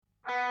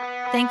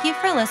Thank you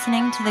for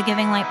listening to the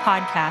Giving Light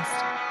podcast.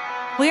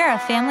 We are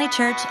a family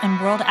church and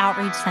world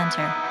outreach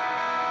center.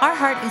 Our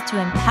heart is to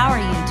empower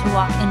you to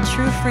walk in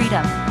true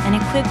freedom and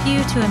equip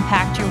you to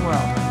impact your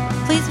world.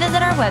 Please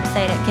visit our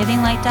website at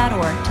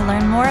givinglight.org to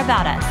learn more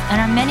about us and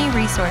our many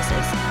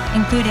resources,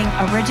 including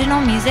original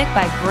music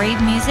by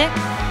Brave Music,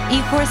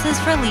 e-courses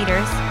for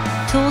leaders,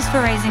 tools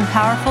for raising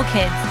powerful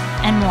kids,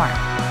 and more.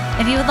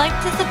 If you would like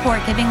to support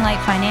Giving Light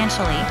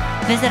financially,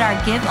 visit our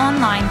Give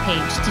Online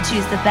page to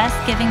choose the best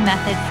giving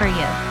method for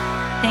you.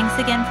 Thanks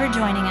again for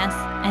joining us,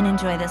 and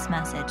enjoy this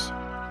message.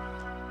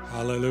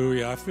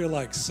 Hallelujah. I feel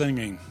like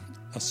singing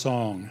a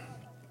song.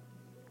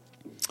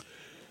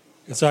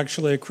 It's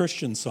actually a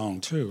Christian song,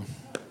 too.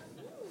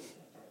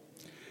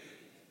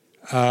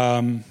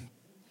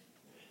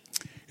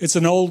 It's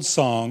an old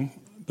song,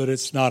 but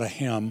it's not a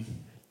hymn.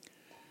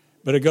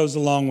 But it goes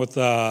along with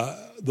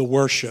the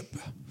worship.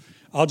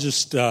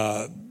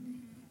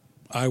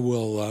 I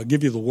will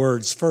give you the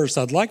words first.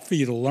 I'd like for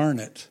you to learn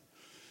it.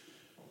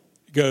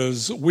 It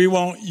goes, you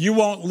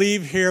won't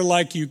leave here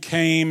like you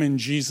came in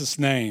Jesus'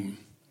 name.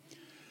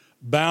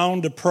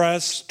 Bound,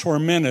 oppressed,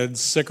 tormented,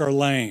 sick or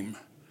lame.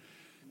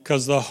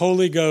 Because the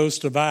Holy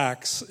Ghost of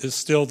Acts is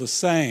still the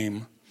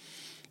same.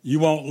 You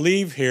won't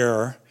leave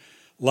here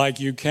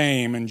like you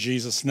came in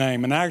Jesus'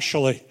 name. And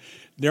actually,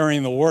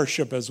 during the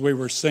worship, as we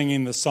were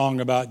singing the song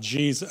about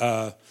Jesus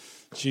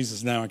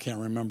now, I can't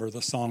remember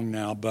the song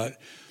now, but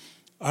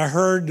I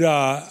heard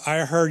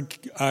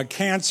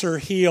cancer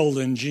healed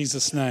in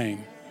Jesus'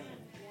 name.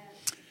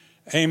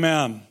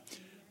 Amen.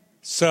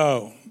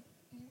 So,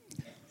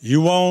 you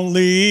won't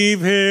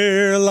leave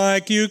here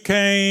like you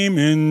came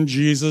in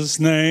Jesus'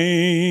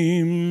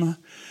 name.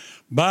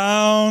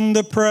 Bound,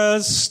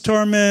 oppressed,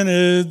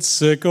 tormented,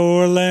 sick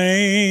or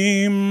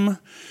lame.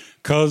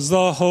 'Cause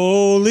the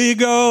Holy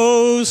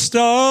Ghost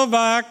of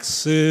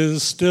Acts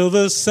is still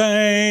the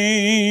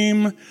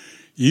same.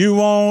 You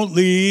won't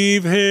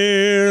leave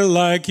here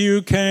like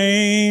you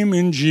came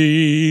in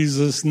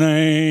Jesus'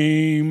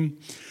 name.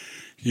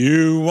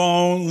 You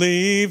won't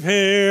leave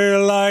here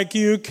like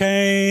you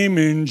came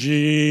in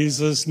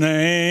Jesus'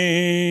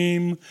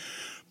 name.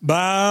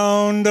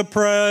 Bound,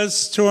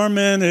 oppressed,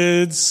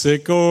 tormented,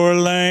 sick or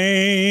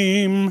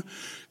lame.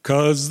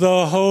 'Cause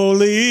the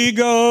Holy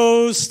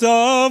Ghost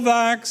of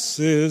Acts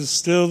is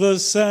still the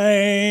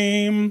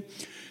same.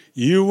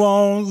 You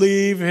won't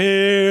leave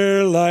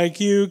here like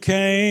you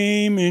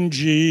came in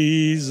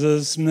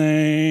Jesus'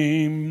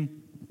 name.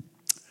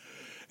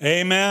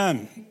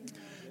 Amen.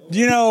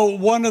 You know,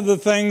 one of the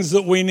things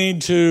that we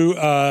need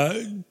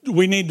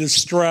to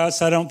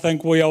stress, I don't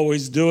think we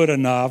always do it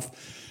enough,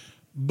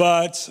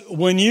 but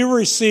when you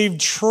receive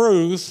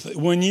truth,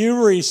 when you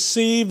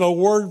receive a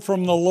word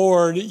from the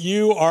Lord,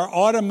 you are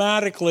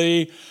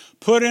automatically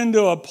put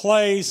into a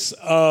place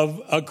of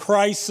a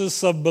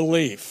crisis of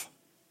belief.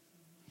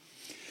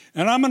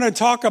 And I'm going to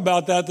talk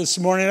about that this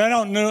morning. I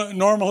don't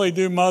normally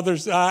do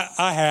mothers. I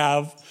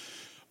have.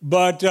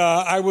 But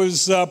I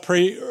was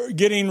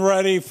getting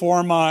ready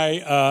for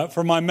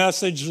my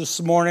message this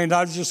morning.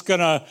 I was just going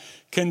to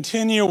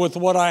continue with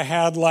what I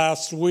had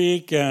last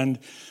week, and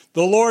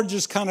the Lord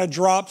just kind of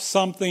dropped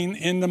something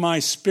into my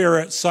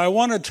spirit. So I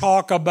want to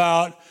talk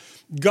about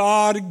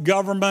God,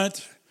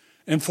 government,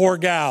 and 4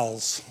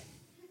 gals,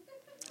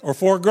 or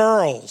 4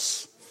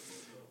 girls,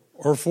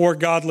 or 4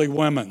 godly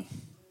women.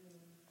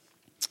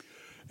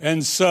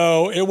 And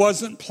so it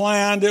wasn't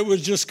planned. It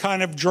was just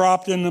kind of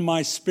dropped into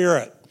my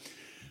spirit.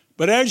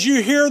 But as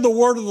you hear the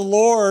word of the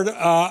Lord,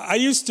 I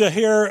used to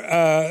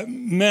hear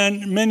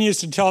men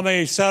used to tell me,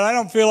 he said, I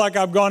don't feel like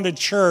I've gone to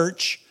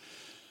church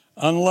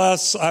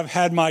unless I've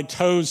had my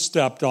toes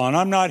stepped on.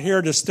 I'm not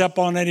here to step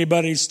on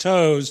anybody's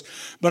toes,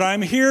 but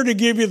I'm here to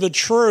give you the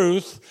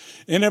truth.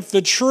 And if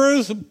the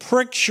truth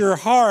pricks your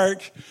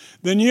heart,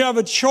 then you have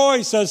a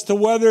choice as to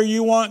whether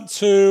you want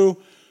to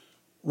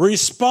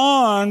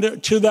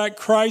respond to that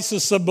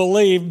crisis of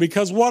belief,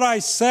 because what I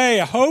say,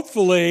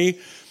 hopefully,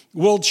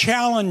 will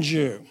challenge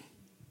you.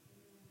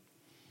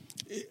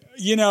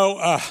 You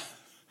know,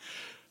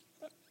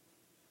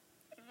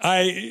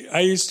 I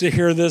used to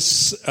hear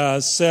this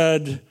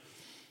said,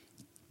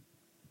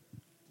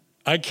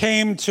 I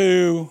came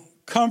to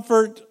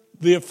comfort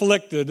the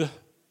afflicted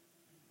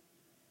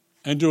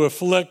and to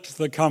afflict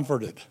the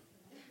comforted.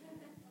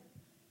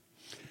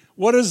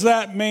 What does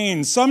that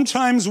mean?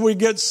 Sometimes we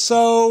get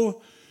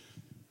so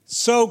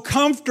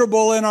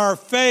comfortable in our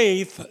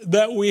faith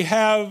that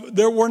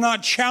we're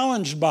not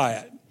challenged by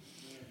it.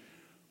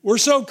 We're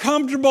so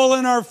comfortable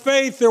in our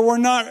faith that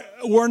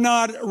we're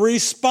not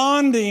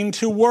responding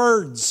to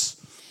words.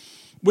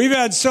 We've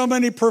had so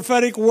many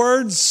prophetic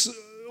words,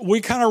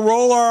 we kind of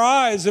roll our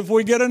eyes if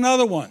we get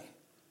another one.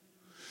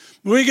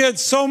 We get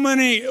so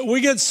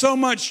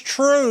much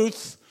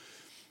truth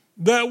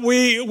that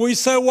we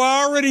say, well,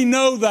 I already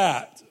know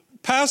that.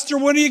 Pastor,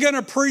 when are you going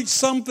to preach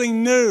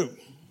something new?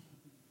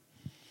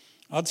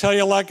 I'll tell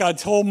you, like I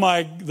told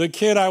the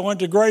kid I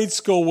went to grade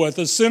school with,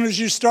 as soon as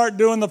you start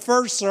doing the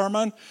first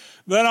sermon,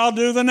 then I'll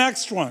do the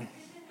next one.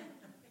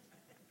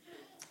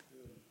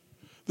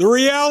 The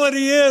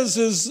reality is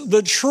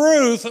the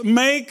truth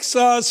makes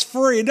us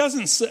free. It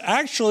doesn't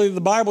actually,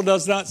 the Bible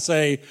does not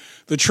say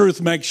the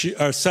truth makes you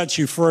sets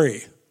you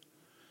free.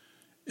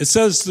 It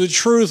says the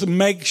truth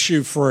makes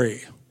you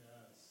free.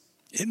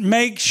 It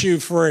makes you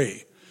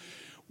free.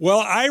 Well,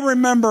 I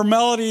remember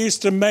Melody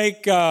used to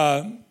make,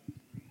 when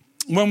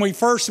we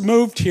first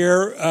moved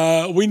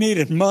here, we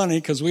needed money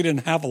because we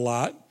didn't have a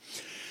lot.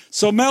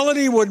 So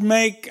Melody would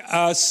make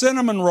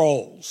cinnamon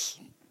rolls,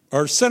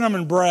 or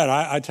cinnamon bread.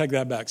 I take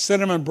that back,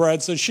 cinnamon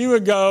bread. So she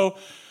would go,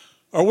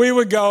 or we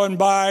would go and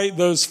buy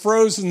those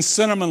frozen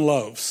cinnamon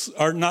loaves,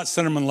 or not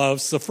cinnamon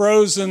loaves, the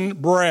frozen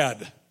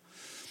bread.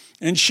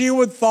 And she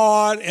would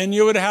thaw it, and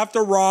you would have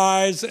to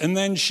rise, and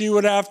then she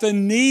would have to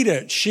knead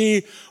it.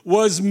 She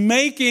was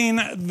making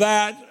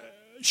that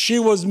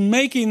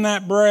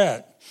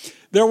bread.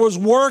 There was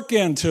work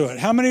into it.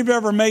 How many of you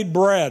ever made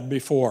bread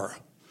before?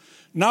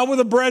 Not with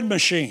a bread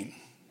machine.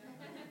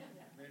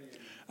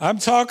 I'm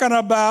talking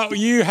about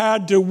you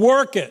had to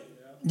work it.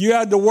 You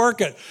had to work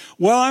it.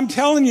 Well, I'm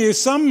telling you,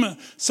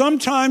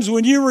 sometimes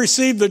when you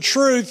receive the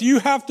truth, you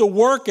have to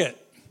work it.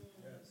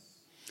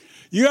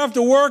 You have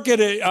to work at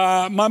it.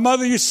 My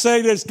mother used to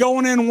say this,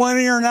 going in one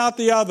ear and out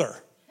the other.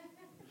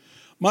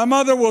 My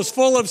mother was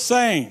full of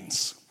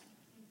sayings.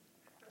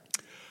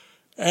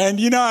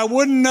 And, I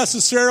wouldn't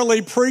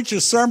necessarily preach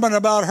a sermon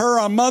about her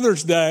on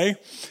Mother's Day,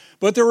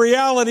 but the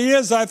reality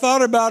is, I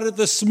thought about it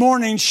this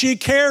morning, she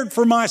cared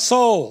for my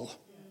soul.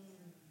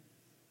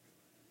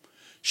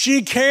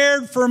 She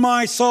cared for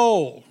my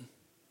soul.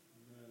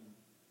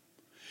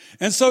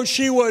 And so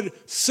she would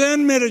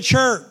send me to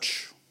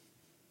church.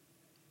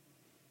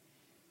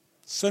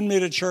 Send me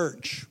to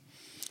church.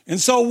 And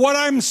so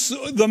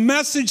the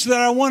message that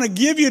I want to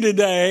give you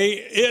today,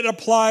 it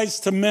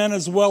applies to men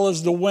as well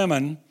as to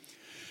women,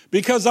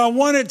 because I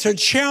want it to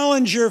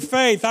challenge your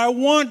faith. I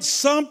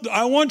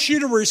want you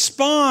to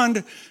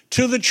respond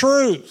to the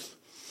truth.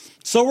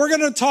 So we're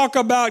going to talk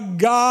about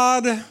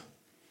God,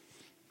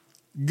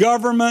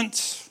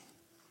 government,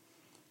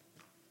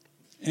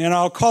 and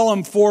I'll call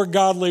them 4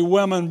 godly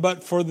women,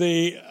 but for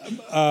the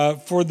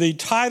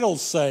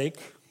title's sake,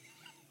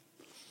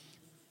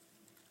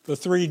 the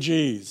 3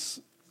 G's,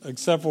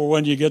 except for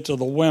when you get to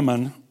the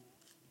women,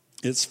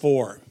 it's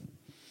 4.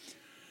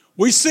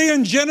 We see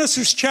in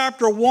Genesis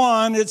chapter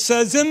 1, it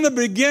says, in the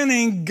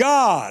beginning,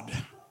 God.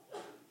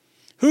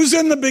 Who's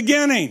in the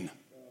beginning?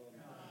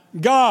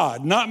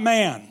 God, not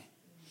man.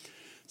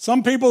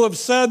 Some people have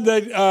said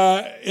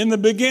that in the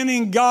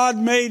beginning, God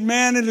made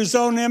man in his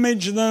own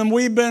image, and then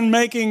we've been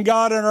making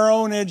God in our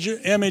own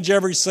image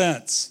ever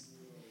since.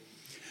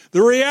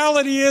 The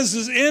reality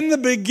is in the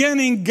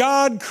beginning,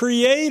 God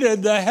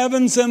created the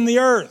heavens and the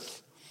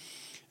earth.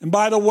 And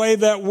by the way,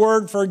 that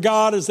word for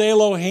God is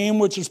Elohim,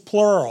 which is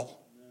plural.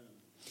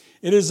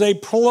 It is a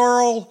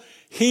plural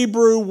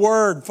Hebrew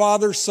word,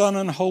 Father, Son,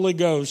 and Holy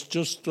Ghost,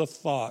 just a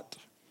thought.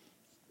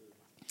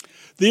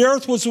 The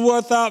earth was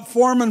without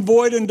form and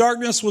void, and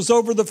darkness was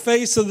over the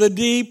face of the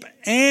deep,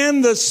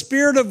 and the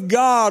Spirit of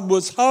God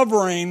was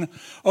hovering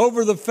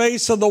over the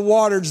face of the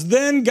waters.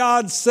 Then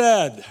God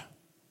said,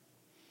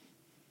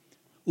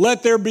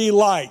 let there be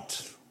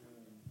light.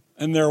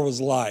 And there was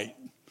light.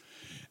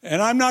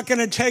 And I'm not going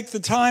to take the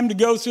time to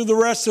go through the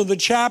rest of the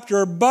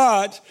chapter,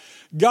 but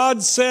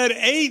God said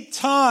 8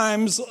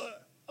 times,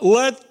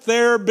 let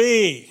there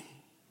be.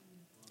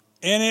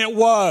 And it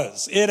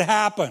was. It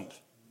happened.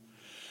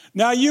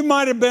 Now, you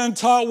might have been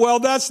taught, well,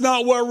 that's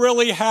not what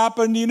really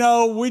happened.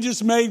 We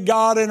just made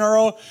God in our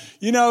own.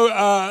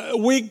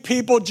 Weak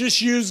people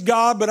just use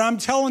God. But I'm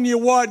telling you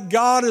what,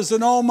 God is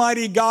an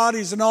almighty God.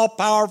 He's an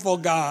all-powerful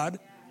God.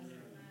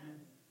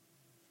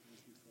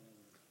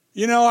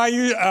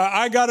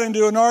 I got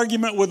into an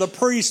argument with a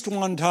priest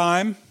one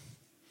time.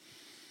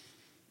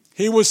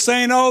 He was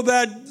saying,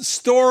 that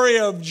story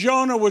of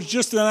Jonah was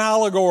just an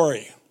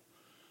allegory.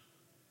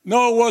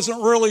 No, it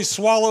wasn't really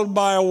swallowed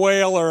by a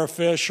whale or a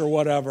fish or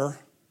whatever.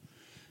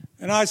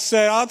 And I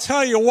said, I'll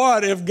tell you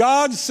what, if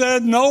God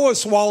said Noah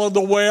swallowed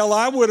the whale,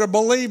 I would have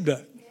believed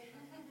it.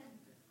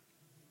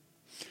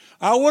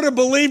 I would have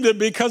believed it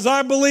because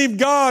I believe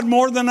God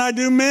more than I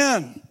do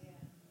men.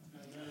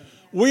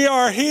 We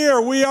are here.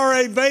 We are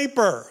a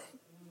vapor.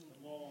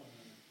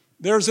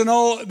 There's an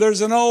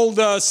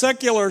old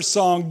secular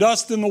song,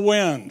 Dust in the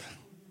Wind.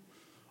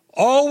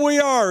 All we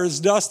are is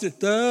dust in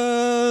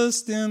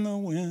the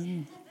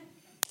wind.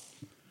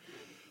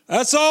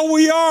 That's all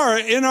we are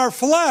in our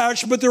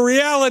flesh, but the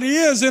reality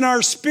is in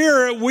our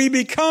spirit we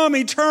become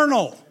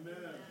eternal.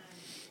 Amen.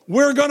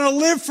 We're going to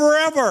live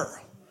forever,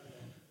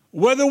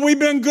 whether we've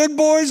been good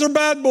boys or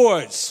bad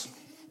boys.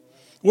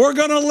 We're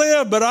going to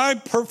live, but I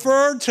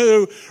prefer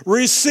to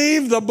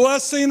receive the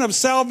blessing of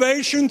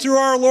salvation through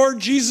our Lord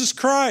Jesus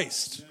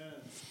Christ. Amen.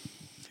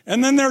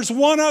 And then there's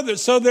one other.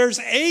 So there's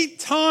 8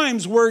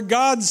 times where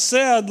God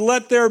said,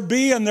 let there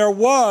be, and there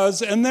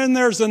was. And then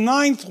there's a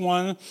 9th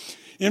one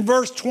in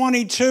verse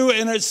 22,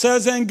 and it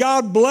says, and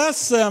God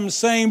blessed them,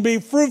 saying, be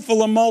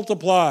fruitful and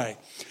multiply.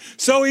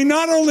 So he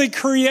not only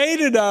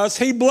created us,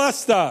 he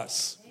blessed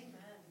us. Amen.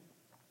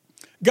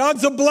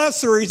 God's a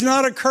blesser. He's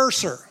not a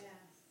curser.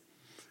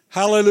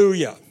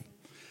 Hallelujah.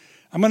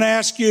 I'm going to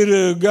ask you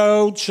to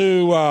go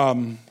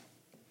to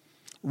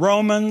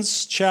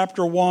Romans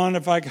chapter 1.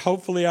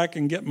 Hopefully I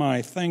can get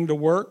my thing to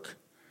work.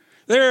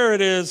 There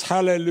it is.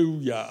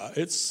 Hallelujah.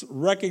 It's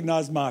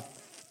recognized my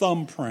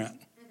thumbprint.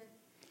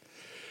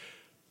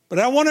 But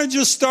I want to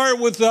just start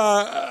with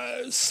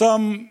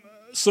some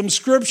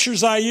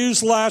scriptures I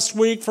used last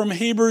week from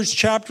Hebrews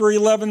chapter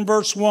 11,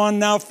 verse 1.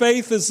 Now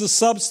faith is the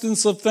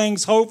substance of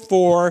things hoped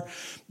for,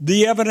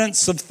 the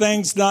evidence of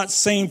things not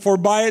seen. For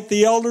by it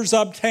the elders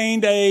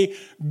obtained a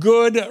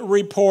good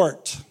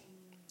report,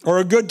 or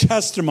a good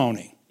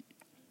testimony.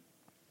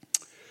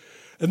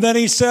 And then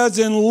he says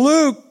in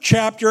Luke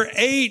chapter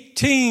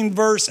 18,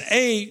 verse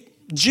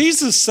 8,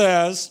 Jesus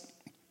says,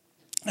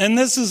 and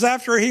this is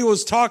after he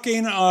was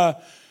talking,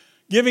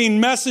 giving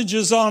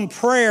messages on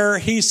prayer,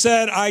 he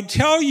said, I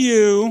tell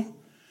you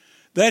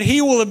that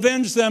he will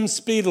avenge them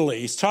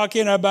speedily. He's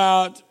talking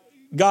about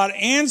God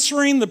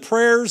answering the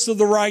prayers of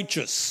the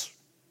righteous.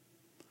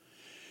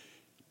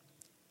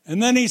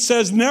 And then he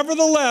says,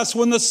 nevertheless,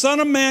 when the Son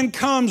of Man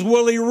comes,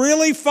 will he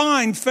really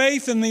find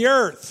faith in the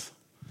earth?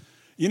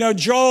 You know,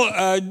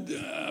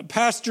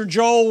 Pastor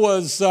Joel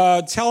was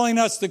telling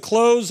us to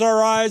close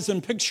our eyes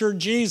and picture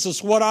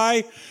Jesus. What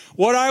I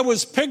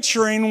was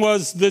picturing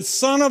was the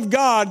Son of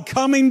God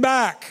coming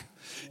back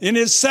in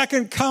his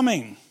second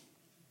coming.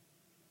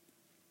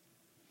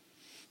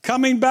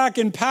 Coming back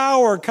in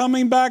power,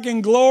 coming back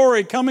in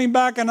glory, coming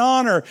back in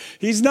honor.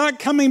 He's not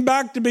coming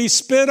back to be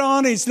spit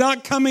on. He's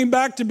not coming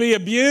back to be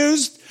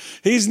abused.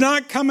 He's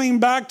not coming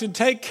back to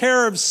take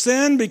care of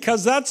sin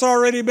because that's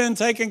already been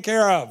taken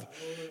care of.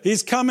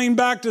 He's coming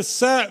back to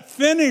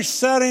finish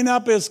setting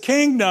up his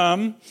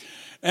kingdom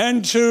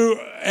and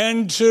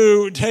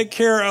to take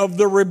care of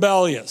the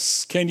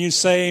rebellious. Can you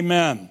say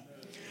amen?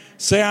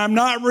 Say, I'm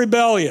not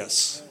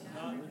rebellious.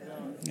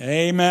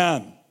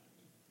 Amen.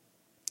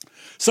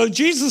 So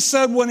Jesus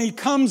said when he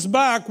comes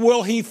back,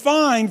 will he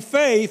find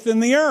faith in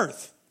the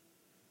earth?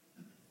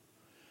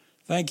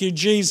 Thank you,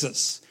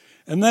 Jesus.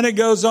 And then it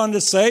goes on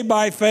to say,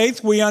 by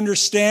faith we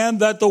understand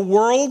that the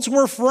worlds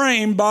were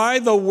framed by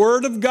the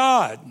word of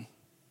God.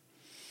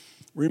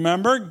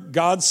 Remember,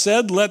 God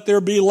said, let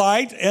there be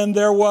light, and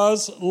there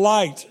was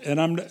light.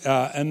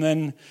 And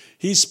then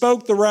he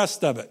spoke the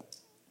rest of it.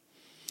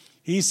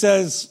 He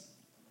says,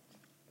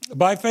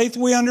 by faith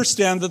we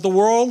understand that the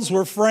worlds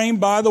were framed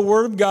by the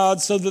word of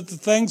God, so that the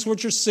things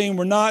which are seen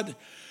were not,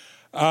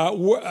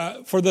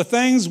 for the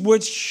things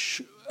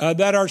which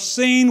that are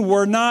seen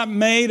were not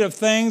made of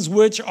things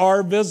which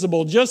are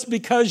visible. Just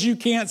because you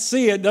can't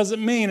see it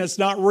doesn't mean it's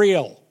not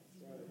real.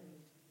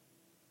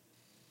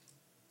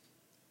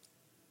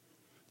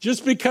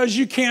 Just because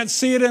you can't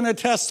see it in a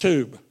test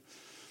tube.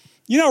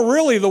 You know,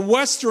 really, the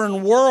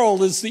Western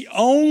world is the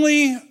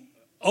only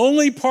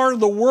part of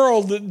the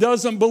world that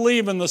doesn't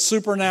believe in the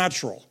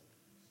supernatural.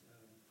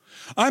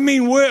 I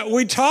mean,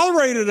 we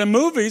tolerate it in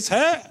movies.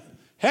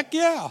 Heck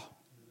yeah.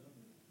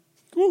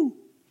 Woo.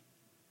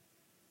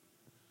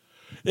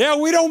 Yeah,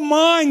 we don't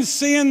mind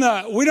seeing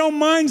the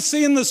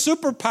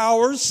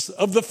superpowers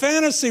of the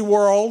fantasy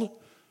world.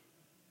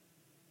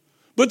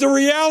 But the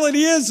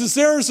reality is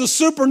there's a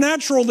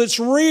supernatural that's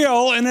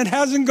real and it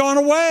hasn't gone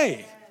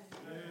away.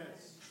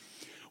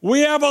 We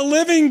have a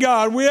living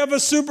God. We have a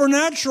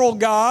supernatural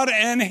God,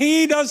 and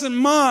he doesn't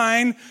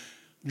mind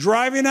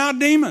driving out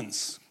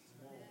demons.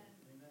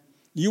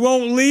 You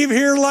won't leave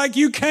here like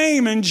you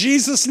came, in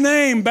Jesus'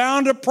 name,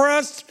 bound,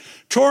 oppressed,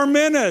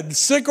 tormented,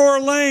 sick or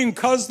lame,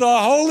 because the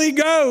Holy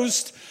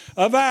Ghost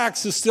of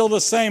Acts is still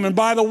the same. And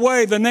by the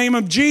way, the name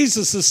of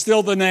Jesus is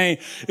still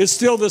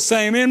the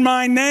same. In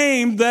my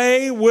name,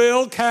 they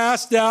will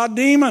cast out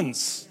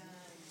demons.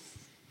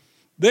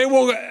 They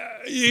will.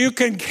 You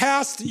can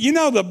cast. You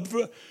know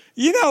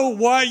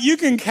what? You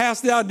can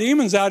cast out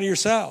demons out of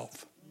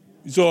yourself.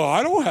 So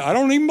I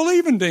don't even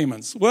believe in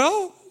demons.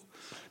 Well,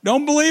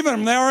 don't believe in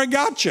them. They already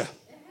got you.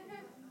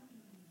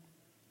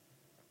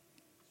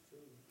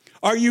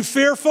 Are you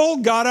fearful?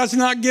 God has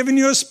not given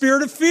you a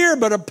spirit of fear,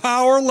 but a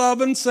power,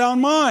 love, and sound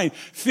mind.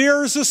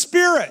 Fear is a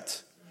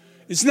spirit.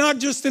 It's not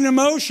just an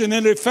emotion.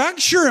 It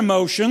affects your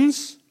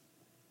emotions.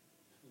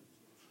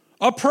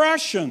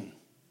 Oppression.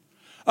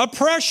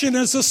 Oppression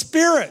is a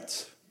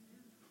spirit.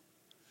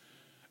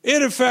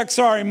 It affects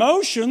our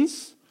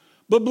emotions.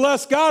 But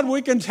bless God,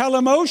 we can tell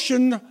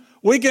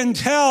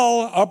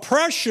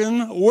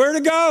oppression where to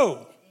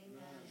go.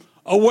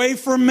 Away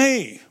from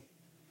me.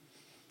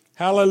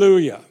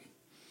 Hallelujah.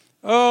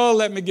 Oh,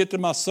 let me get to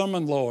my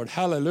sermon, Lord.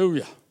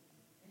 Hallelujah.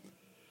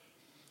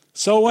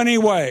 So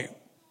anyway,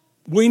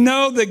 we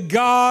know that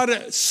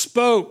God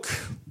spoke.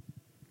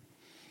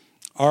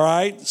 All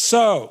right?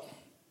 So,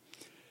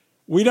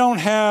 I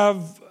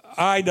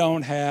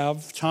don't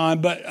have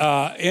time,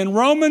 but in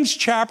Romans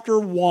chapter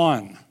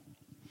 1,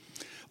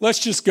 let's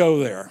just go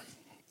there.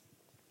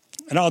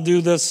 And I'll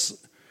do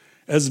this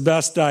as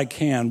best I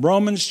can.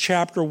 Romans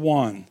chapter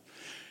 1.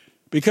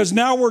 Because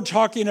now we're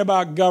talking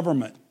about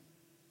government.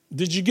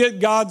 Did you get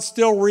God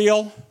still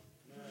real?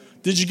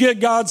 Did you get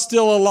God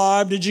still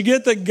alive? Did you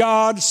get that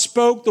God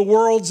spoke the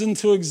worlds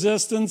into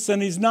existence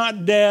and he's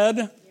not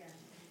dead?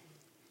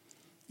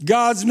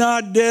 God's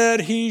not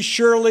dead. He's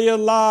surely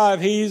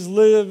alive. He's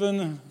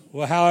living.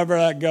 Well, however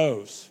that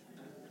goes.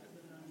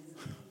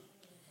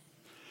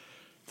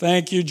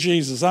 Thank you,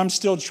 Jesus. I'm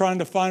still trying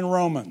to find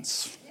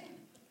Romans.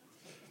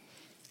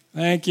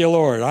 Thank you,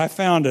 Lord. I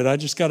found it. I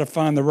just got to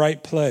find the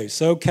right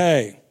place.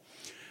 Okay.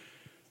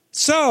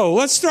 So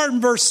let's start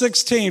in verse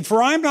 16.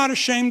 For I am not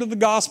ashamed of the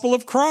gospel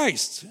of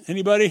Christ.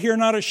 Anybody here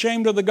not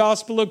ashamed of the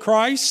gospel of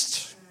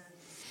Christ?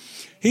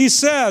 He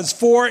says,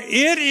 for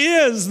it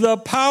is the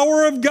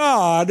power of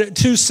God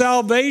to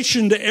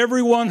salvation to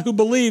everyone who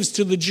believes,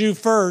 to the Jew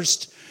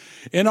first,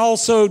 and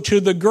also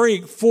to the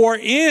Greek. For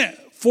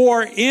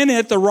in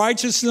it the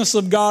righteousness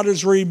of God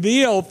is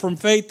revealed from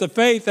faith to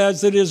faith,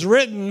 as it is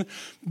written,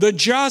 the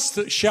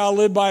just shall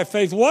live by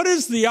faith. What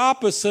is the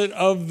opposite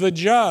of the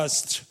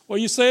just? Well,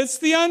 you say it's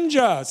the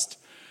unjust.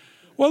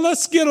 Well,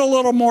 let's get a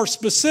little more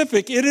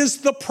specific. It is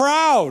the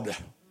proud.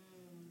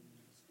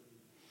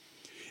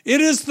 It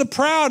is the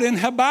proud. In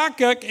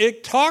Habakkuk,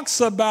 it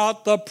talks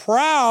about the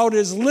proud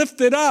is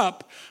lifted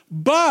up,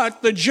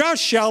 but the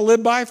just shall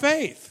live by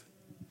faith.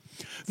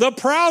 The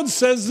proud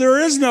says there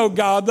is no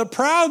God. The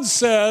proud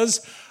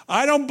says,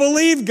 I don't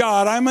believe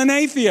God. I'm an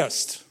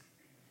atheist.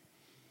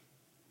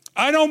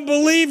 I don't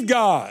believe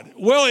God.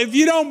 Well, if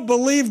you don't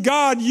believe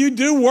God, you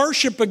do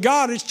worship a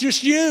God. It's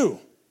just you.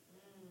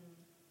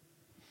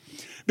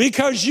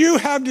 Because you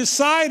have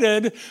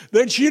decided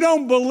that you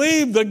don't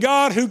believe the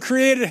God who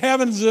created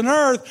heavens and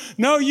earth.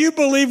 No, you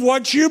believe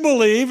what you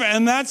believe,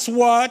 and that's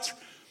what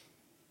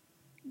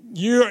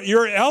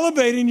you're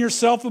elevating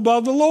yourself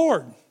above the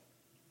Lord.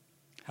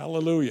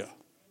 Hallelujah.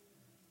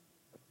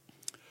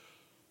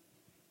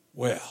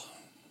 Well,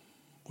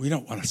 we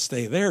don't want to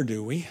stay there,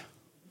 do we?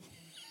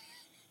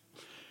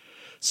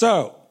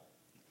 So,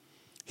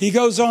 he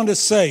goes on to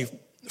say,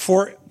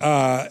 for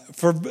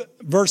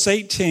verse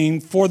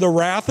 18, for the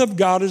wrath of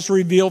God is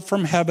revealed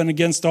from heaven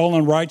against all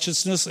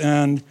unrighteousness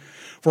and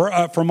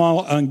from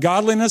all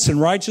ungodliness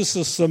and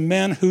righteousness of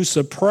men who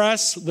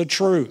suppress the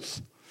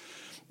truth.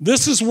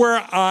 This is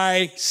where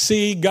I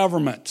see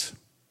government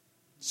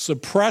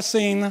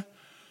suppressing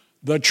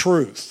the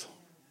truth.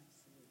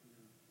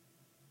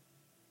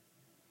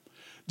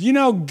 Do you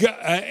know,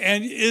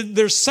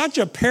 there's such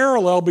a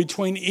parallel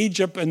between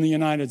Egypt and the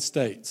United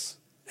States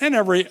and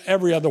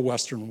every other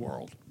Western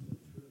world.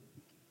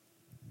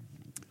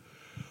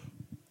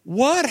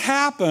 What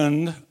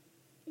happened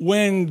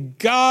when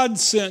God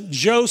sent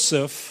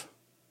Joseph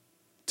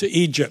to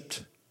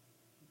Egypt?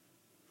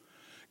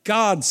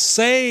 God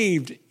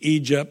saved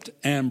Egypt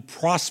and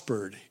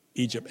prospered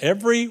Egypt.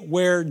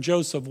 Everywhere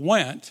Joseph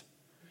went,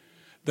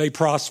 they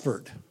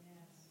prospered.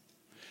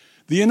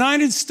 The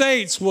United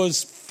States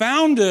was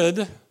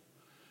founded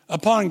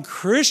upon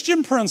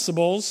Christian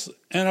principles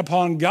and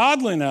upon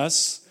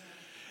godliness,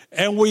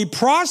 and we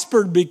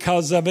prospered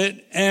because of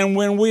it. And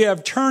when we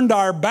have turned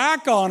our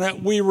back on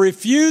it, we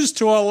refuse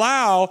to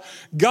allow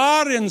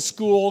God in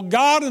school,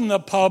 God in the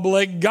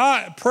public,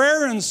 God,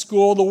 prayer in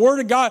school, the Word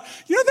of God.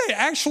 You know, they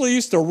actually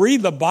used to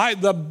read the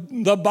Bible.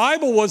 The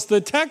Bible was the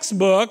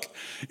textbook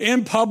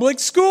in public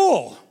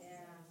school.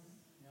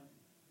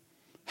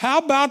 How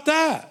about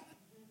that?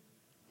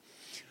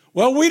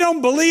 Well, we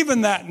don't believe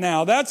in that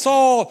now. That's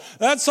all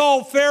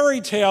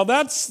fairy tale.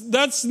 That's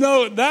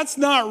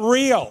not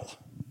real.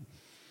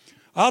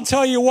 I'll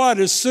tell you what,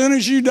 as soon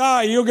as you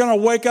die, you're going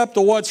to wake up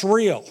to what's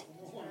real.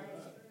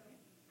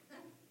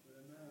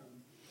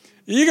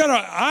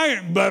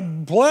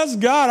 But bless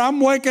God, I'm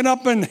waking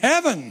up in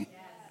heaven.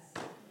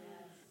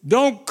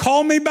 Don't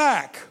call me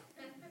back.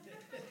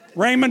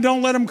 Raymond,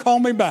 don't let him call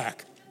me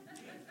back.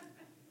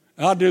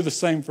 I'll do the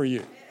same for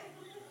you.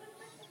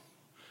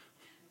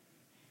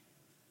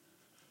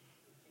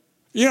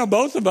 You know,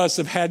 both of us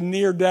have had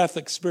near-death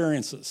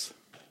experiences.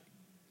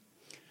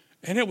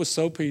 And it was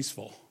so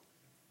peaceful.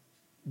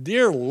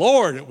 Dear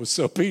Lord, it was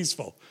so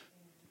peaceful.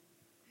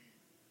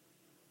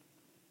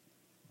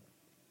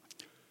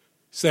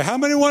 Say, how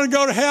many want to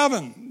go to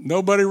heaven?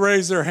 Nobody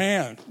raised their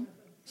hand.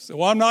 So,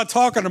 well, I'm not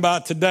talking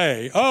about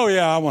today. Oh,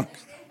 yeah, I want to.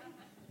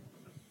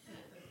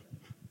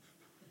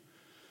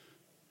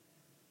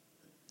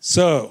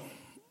 So,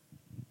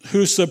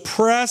 who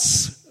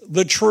suppress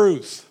the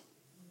truth.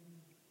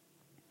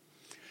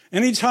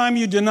 Anytime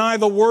you deny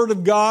the Word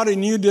of God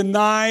and you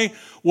deny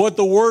what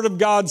the Word of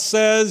God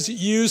says,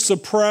 you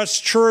suppress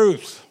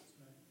truth.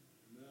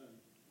 Amen.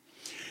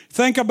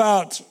 Think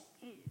about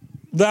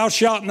thou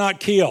shalt not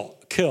kill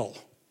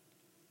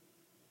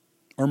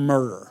or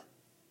murder.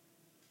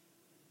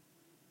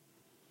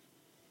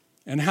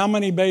 And how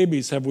many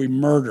babies have we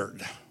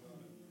murdered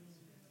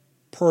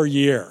per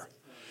year?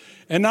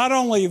 And not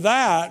only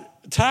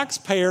that,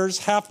 taxpayers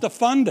have to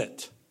fund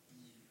it.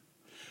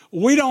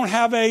 We don't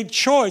have a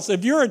choice.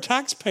 If you're a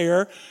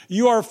taxpayer,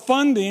 you are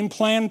funding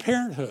Planned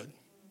Parenthood.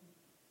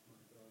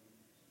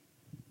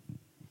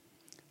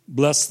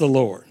 Bless the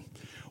Lord.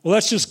 Well,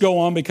 let's just go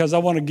on because I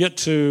want to get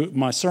to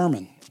my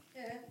sermon.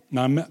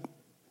 Now,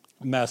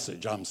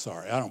 Message, I'm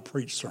sorry. I don't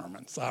preach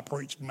sermons. I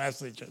preach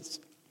messages.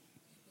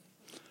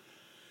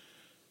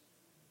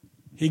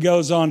 He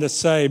goes on to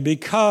say,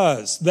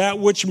 because that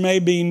which may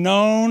be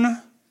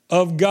known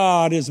of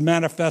God is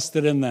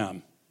manifested in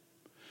them.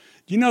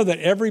 Do you know that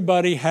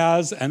everybody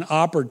has an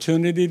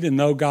opportunity to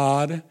know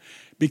God?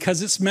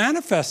 Because it's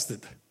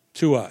manifested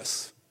to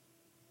us.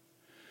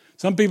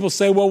 Some people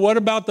say, well, what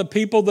about the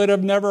people that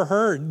have never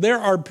heard? There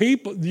are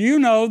people, do you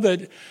know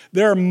that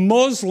there are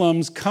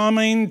Muslims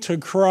coming to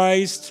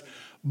Christ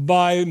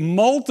by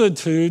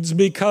multitudes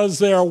because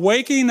they are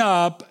waking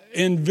up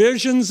in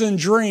visions and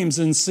dreams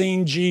and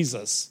seeing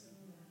Jesus?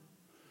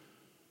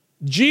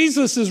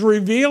 Jesus is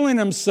revealing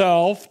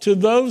himself to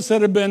those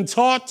that have been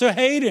taught to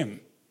hate him.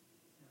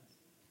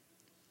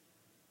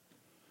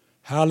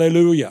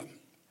 Hallelujah.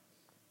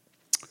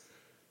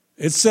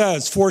 It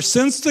says, for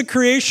since the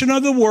creation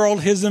of the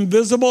world, his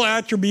invisible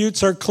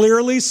attributes are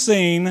clearly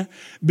seen,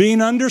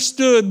 being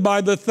understood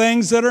by the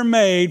things that are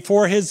made,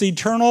 for his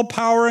eternal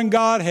power and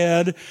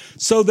Godhead,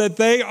 so that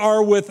they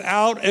are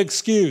without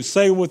excuse.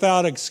 Say,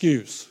 without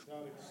excuse.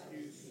 Without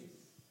excuse.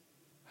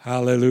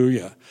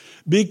 Hallelujah.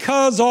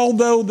 Because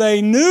although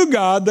they knew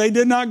God, they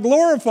did not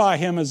glorify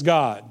him as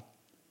God.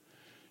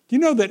 Do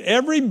you know that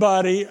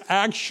everybody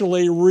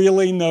actually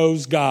really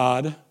knows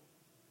God?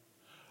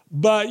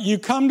 But you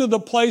come to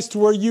the place to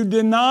where you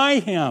deny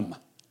him.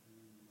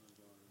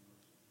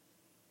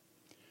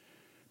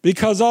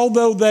 Because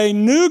although they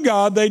knew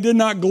God, they did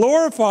not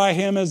glorify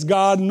him as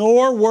God,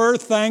 nor were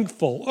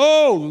thankful.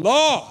 Oh,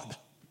 Lord.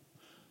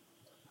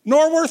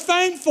 Nor were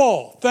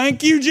thankful.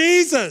 Thank you,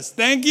 Jesus.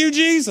 Thank you,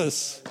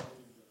 Jesus.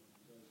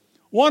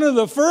 One of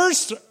the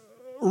first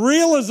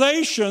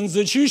realizations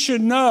that you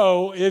should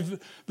know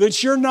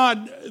that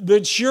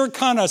you're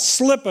kind of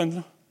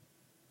slipping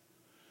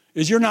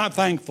is you're not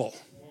thankful.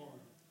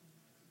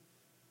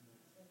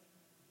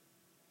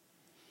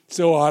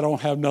 So I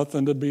don't have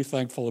nothing to be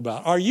thankful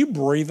about. Are you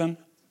breathing?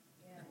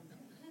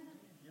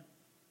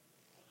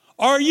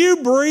 Are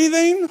you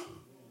breathing?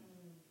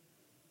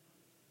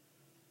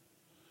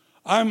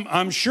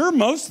 I'm sure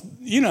most,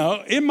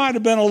 it might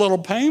have been a little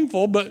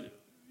painful, but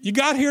you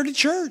got here to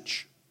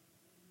church.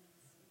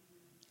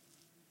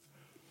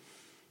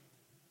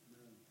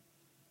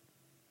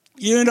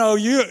 You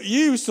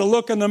used to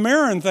look in the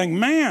mirror and think,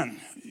 man,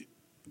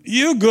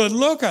 you good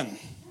looking.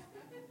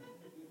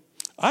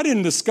 I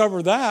didn't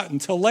discover that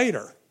until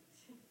later,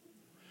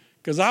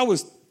 because I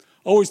was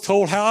always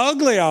told how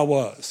ugly I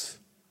was.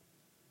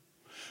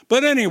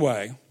 But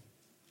anyway,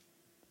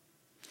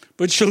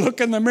 you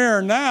look in the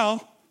mirror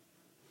now,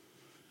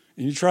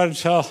 and you try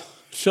to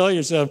tell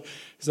yourself,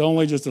 it's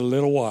only just a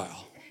little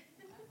while.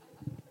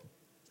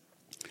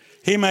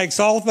 He makes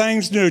all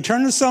things new.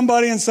 Turn to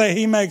somebody and say,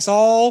 he makes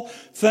all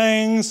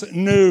things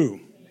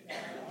new.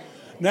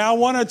 Now I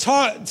want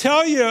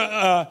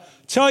to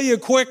tell you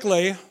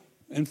quickly,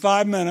 in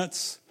 5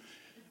 minutes.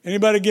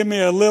 Anybody give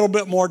me a little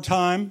bit more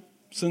time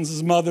since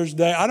it's Mother's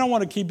Day? I don't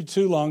want to keep you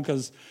too long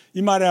because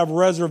you might have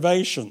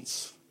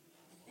reservations.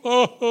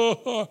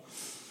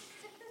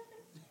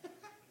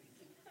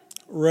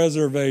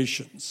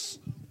 Reservations.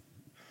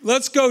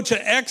 Let's go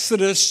to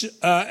Exodus.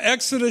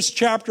 Exodus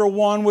chapter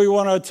 1.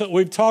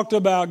 We've talked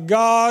about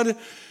God.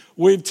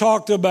 We've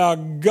talked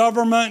about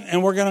government,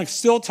 and we're going to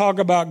still talk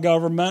about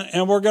government,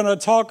 and we're going to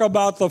talk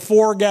about the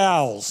 4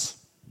 gals.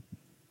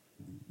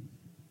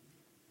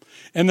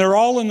 And they're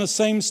all in the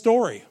same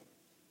story.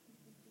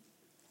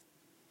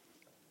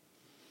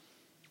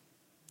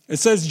 It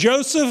says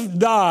Joseph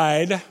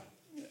died,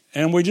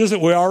 and we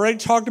already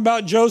talked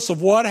about Joseph.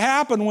 What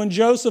happened when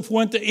Joseph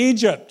went to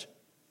Egypt?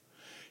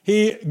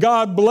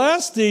 God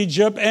blessed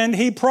Egypt, and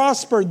he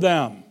prospered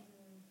them.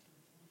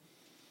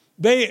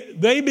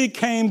 They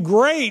became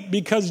great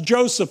because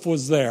Joseph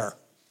was there.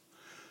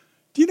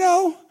 Do you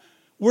know,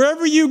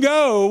 wherever you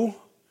go,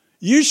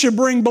 you should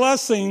bring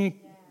blessing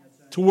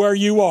to where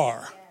you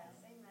are.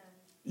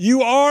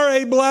 You are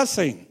a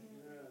blessing.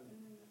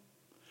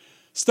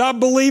 Stop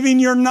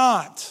believing you're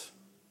not.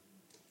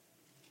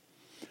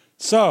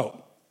 So,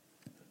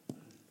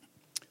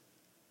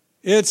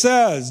 it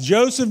says,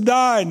 Joseph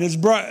died and his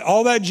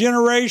all that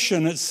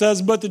generation. It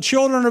says, but the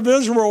children of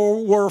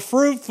Israel were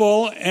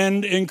fruitful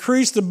and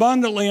increased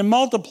abundantly and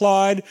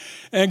multiplied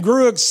and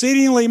grew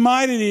exceedingly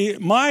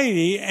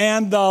mighty,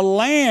 and the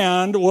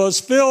land was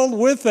filled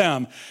with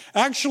them.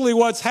 Actually,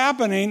 what's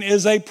happening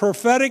is a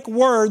prophetic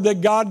word that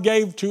God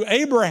gave to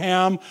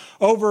Abraham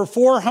over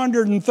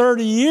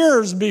 430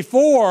 years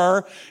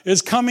before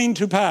is coming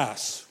to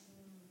pass.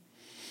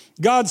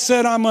 God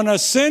said, I'm going to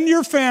send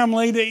your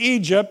family to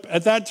Egypt.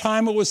 At that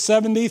time, it was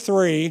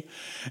 73.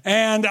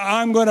 And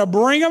I'm going to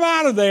bring them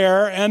out of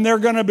there, and they're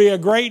going to be a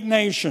great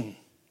nation.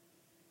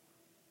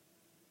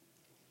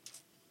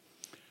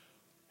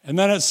 And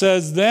then it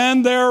says,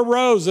 then there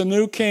arose a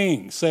new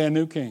king. Say a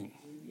new king.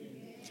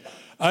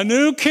 A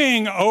new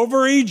king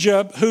over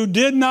Egypt who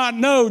did not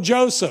know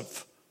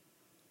Joseph.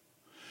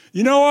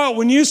 You know what?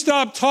 When you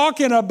stop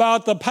talking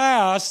about the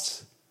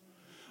past,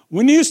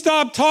 when you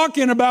stop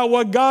talking about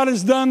what God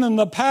has done in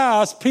the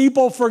past,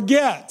 people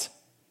forget.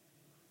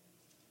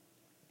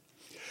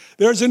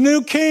 There's a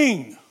new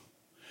king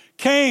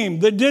came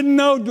that didn't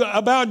know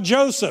about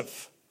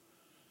Joseph.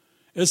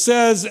 It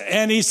says,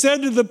 and he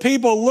said to the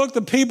people, look,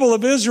 the people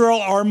of Israel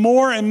are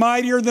more and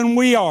mightier than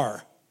we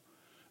are.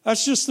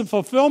 That's just the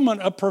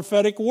fulfillment of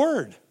prophetic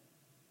word.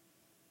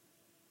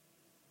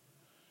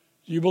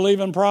 Do you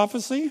believe in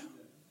prophecy?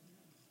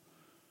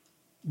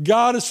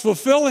 God is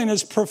fulfilling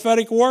his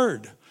prophetic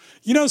word.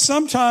 You know,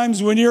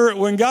 sometimes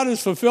when God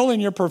is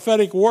fulfilling your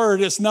prophetic word,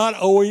 doesn't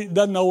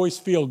always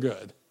feel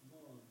good.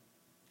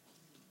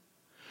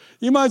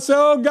 You might say,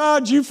 oh,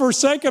 God, you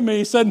forsaken me.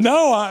 He said,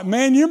 no,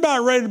 man, you're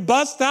about ready to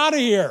bust out of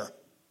here.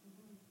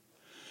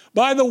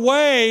 By the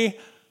way,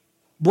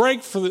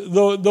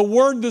 breakthrough. The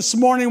word this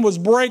morning was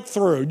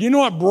breakthrough. Do you know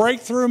what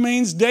breakthrough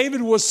means?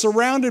 David was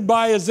surrounded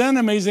by his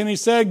enemies, and he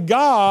said,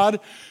 God,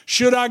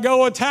 should I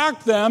go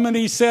attack them? And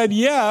he said,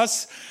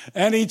 yes.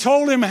 And he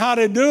told him how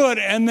to do it.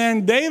 And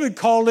then David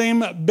called him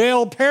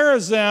Baal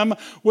Perazim,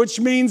 which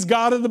means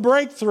God of the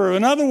breakthrough.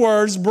 In other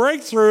words,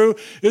 breakthrough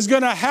is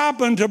going to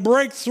happen to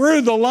break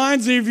through the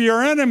lines of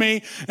your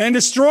enemy and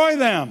destroy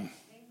them.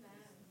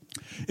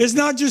 It's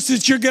not just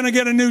that you're going to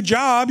get a new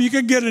job. You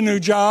could get a new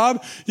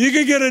job. You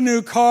could get a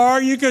new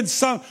car.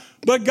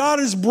 But God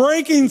is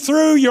breaking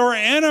through your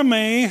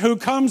enemy who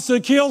comes to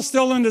kill,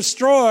 steal, and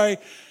destroy.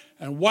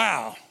 And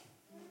wow.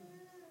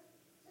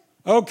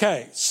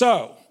 Okay,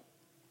 so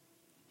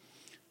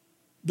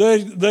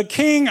the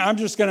king, I'm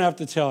just going to have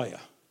to tell you.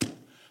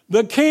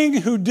 The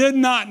king who did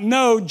not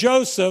know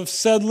Joseph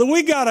said,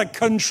 we got to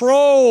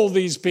control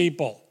these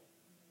people.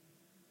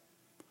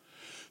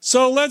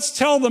 So let's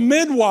tell the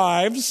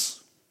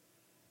midwives,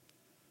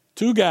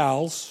 2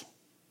 gals,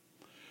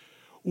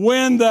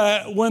 when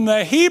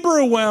the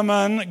Hebrew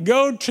women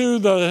go to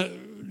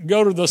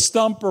the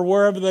stump or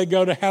wherever they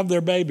go to have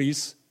their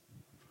babies,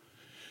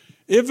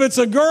 if it's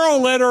a girl,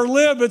 let her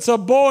live. It's a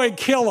boy,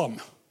 kill him.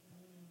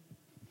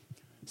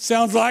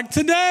 Sounds like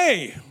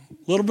today,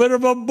 a little bit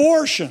of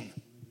abortion.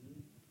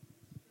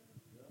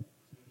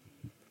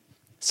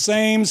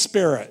 Same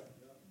spirit,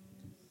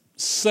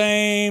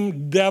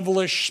 same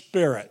devilish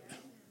spirit.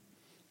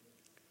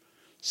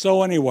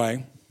 So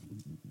anyway,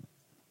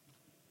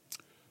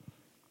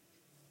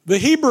 the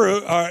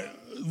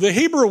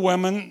Hebrew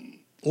women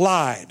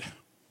lied.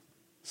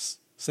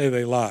 Say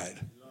they lied.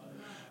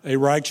 They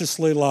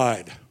righteously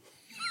lied.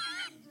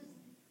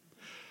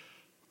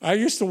 I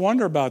used to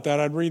wonder about that.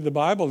 I'd read the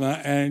Bible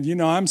and you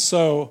know, I'm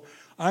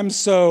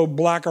so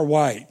black or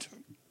white,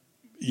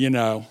 you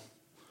know.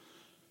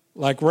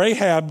 Like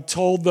Rahab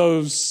told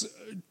those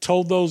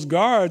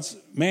guards,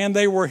 man,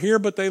 they were here,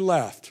 but they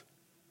left.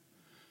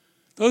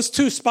 Those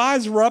 2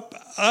 spies were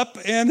up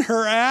in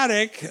her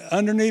attic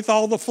underneath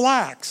all the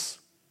flax.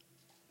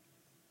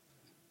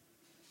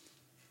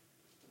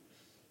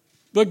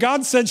 But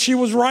God said she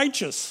was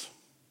righteous.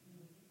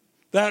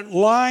 That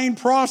lying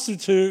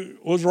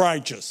prostitute was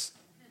righteous.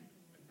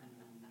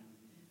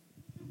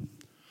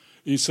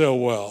 You say,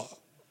 well,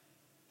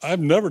 I've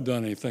never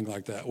done anything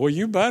like that. Well,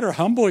 you better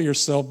humble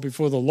yourself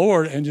before the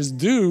Lord and just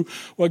do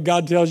what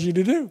God tells you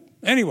to do.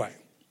 Anyway,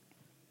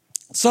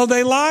 so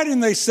they lied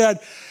and they said,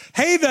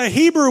 hey, the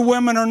Hebrew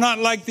women are not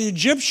like the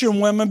Egyptian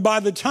women. By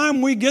the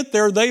time we get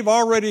there, they've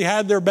already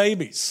had their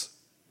babies.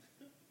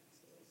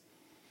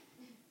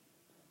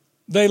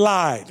 They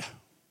lied.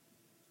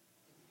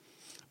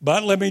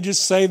 But let me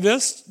just say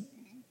this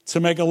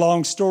to make a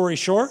long story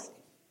short.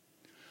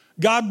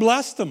 God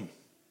blessed them.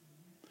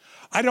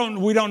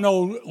 We don't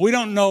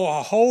know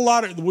a whole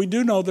lot. We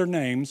do know their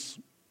names,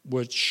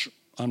 which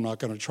I'm not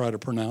going to try to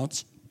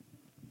pronounce.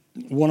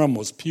 One of them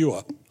was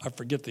Pua. I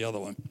forget the other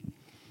one.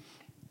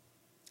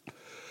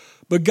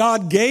 But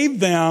God gave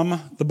them,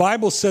 the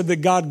Bible said that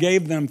God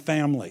gave them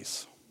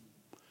families.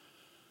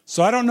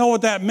 So I don't know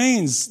what that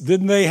means.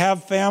 Didn't they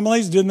have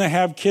families? Didn't they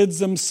have kids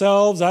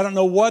themselves? I don't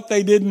know what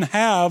they didn't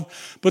have.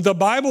 But the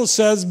Bible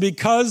says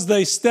because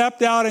they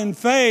stepped out in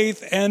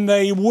faith and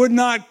they would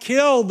not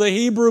kill the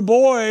Hebrew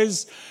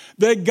boys,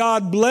 that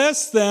God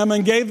blessed them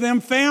and gave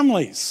them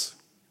families.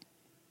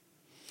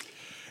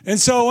 And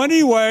so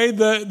anyway,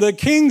 the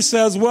king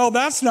says, well,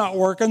 that's not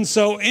working.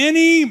 So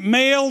any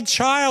male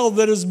child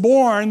that is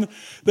born,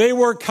 they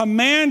were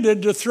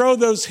commanded to throw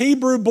those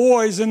Hebrew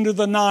boys into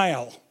the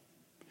Nile.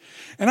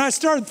 And I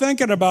started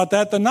thinking about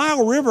that. The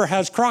Nile River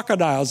has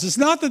crocodiles. It's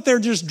not that they're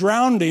just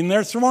drowning.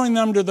 They're throwing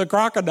them to the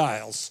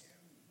crocodiles.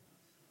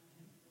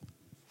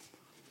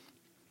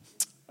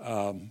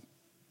 Elton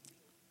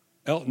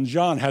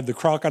John had the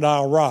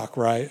Crocodile Rock,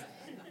 right?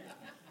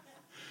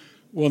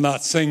 We'll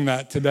not sing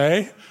that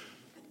today.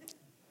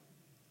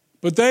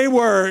 But they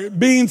were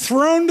being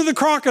thrown to the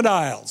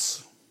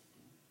crocodiles.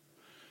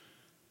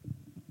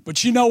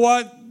 But you know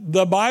what?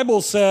 The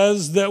Bible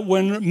says that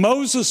when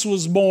Moses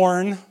was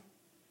born,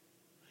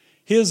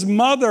 his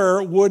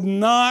mother would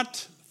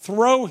not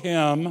throw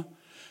him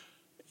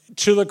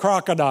to the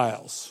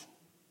crocodiles.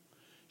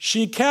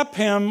 She kept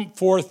him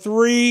for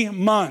 3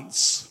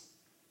 months.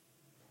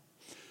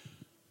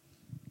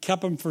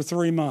 Kept him for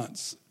 3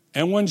 months.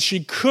 And when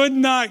she could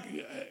not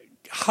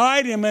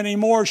hide him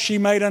anymore, she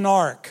made an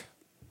ark.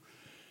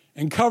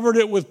 and covered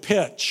it with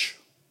pitch.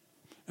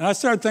 And I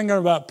started thinking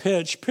about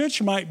pitch.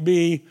 Pitch might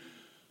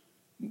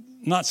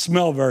not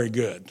smell very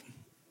good.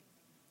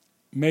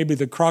 Maybe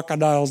the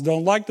crocodiles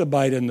don't like to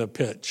bite into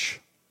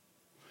pitch.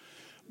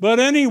 But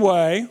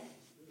anyway,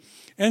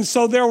 and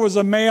so there was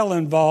a male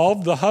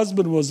involved. The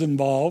husband was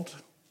involved.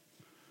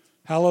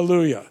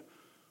 Hallelujah.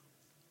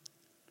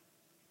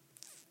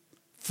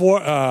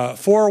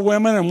 Four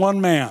women and one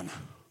man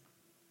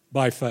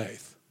by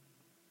faith.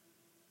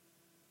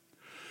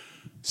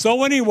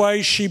 So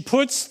anyway, she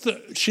puts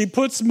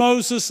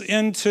Moses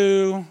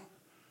into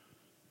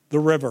the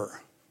river.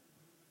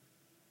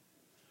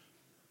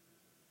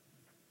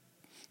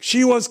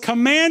 She was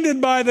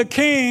commanded by the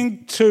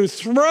king to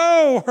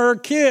throw her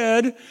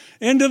kid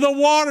into the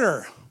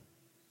water.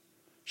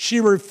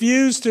 She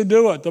refused to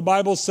do it. The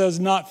Bible says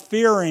not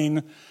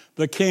fearing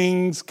the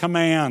king's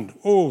command.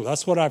 Oh,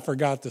 that's what I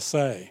forgot to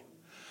say.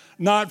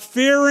 Not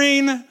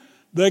fearing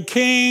the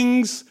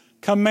king's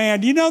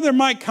command. You know, there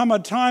might come a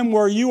time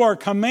where you are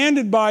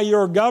commanded by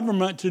your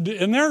government to do,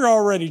 and they're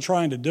already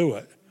trying to do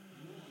it.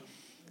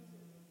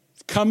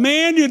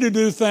 Command you to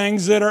do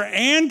things that are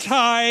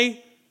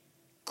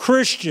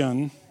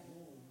anti-Christian,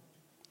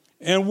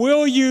 and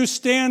will you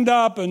stand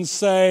up and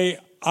say,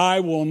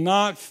 I will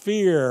not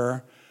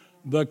fear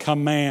the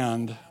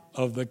command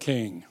of the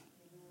king?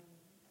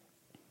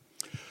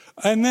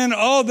 And then,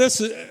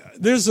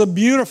 there's a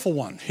beautiful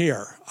one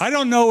here. I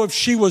don't know if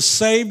she was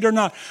saved or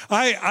not.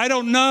 I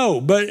don't know,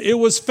 but it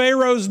was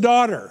Pharaoh's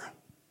daughter.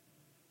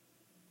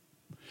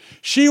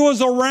 She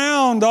was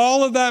around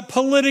all of that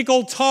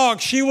political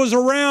talk. She was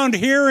around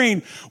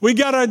hearing, we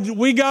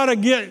gotta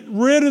get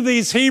rid of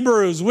these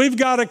Hebrews. We've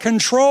got to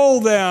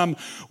control them.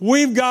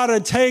 We've got to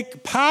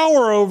take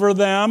power over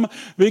them,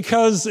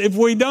 because if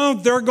we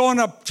don't, they're going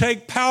to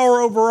take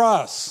power over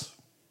us.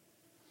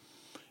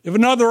 If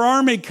another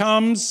army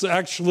comes,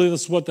 actually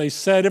that's what they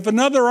said, if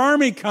another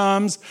army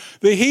comes,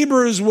 the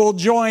Hebrews will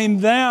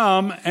join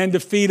them and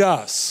defeat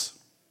us.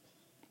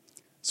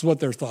 That's what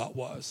their thought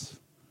was.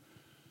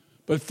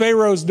 But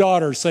Pharaoh's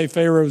daughter, say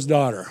Pharaoh's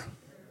daughter.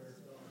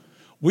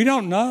 We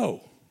don't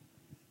know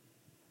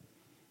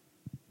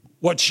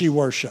what she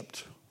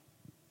worshiped.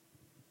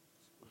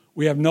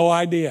 We have no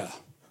idea.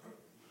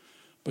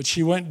 But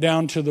she went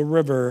down to the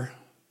river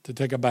to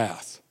take a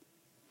bath.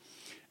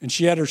 And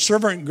she had her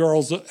servant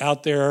girls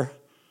out there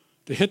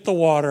to hit the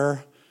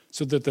water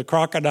so that the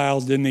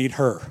crocodiles didn't eat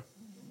her.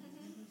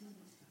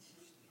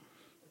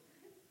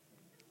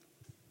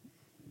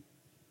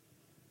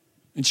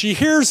 And she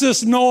hears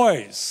this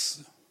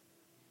noise.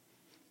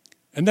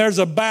 And there's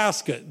a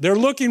basket. They're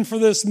looking for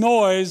this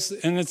noise,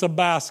 and it's a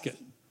basket.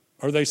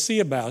 Or they see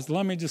a basket.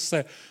 Let me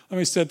say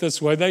it this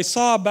way. They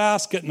saw a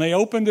basket, and they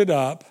opened it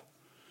up.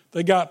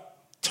 They got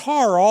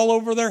tar all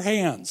over their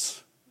hands.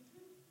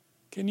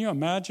 Can you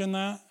imagine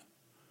that?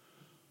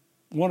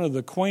 One of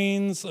the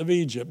queens of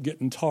Egypt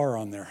getting tar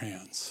on their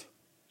hands.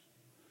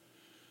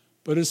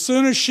 But as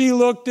soon as she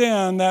looked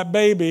in, that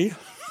baby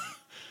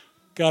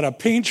got a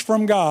pinch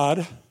from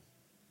God,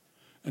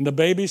 and the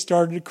baby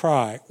started to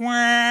cry.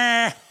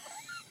 Wah!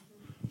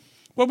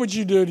 What would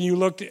you do if you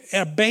looked?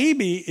 A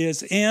baby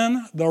is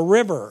in the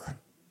river.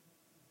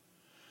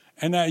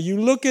 And now you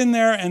look in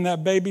there and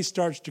that baby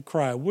starts to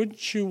cry.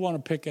 Wouldn't you want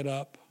to pick it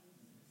up?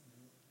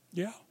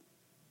 Yeah.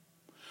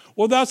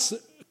 Well, that's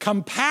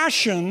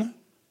compassion.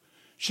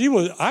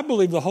 I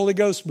believe the Holy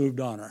Ghost moved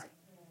on her.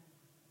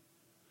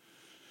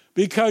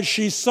 Because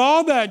she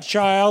saw that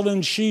child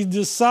and she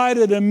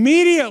decided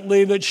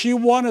immediately that she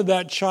wanted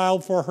that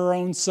child for her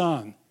own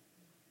son.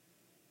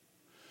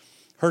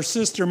 Her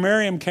sister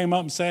Miriam came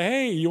up and said,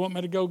 hey, you want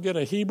me to go get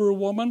a Hebrew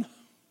woman?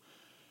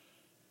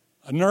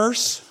 A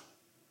nurse?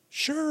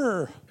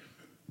 Sure.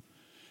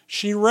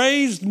 She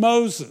raised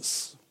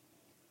Moses.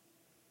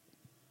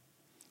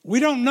 We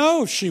don't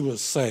know if she was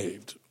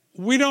saved.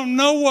 We don't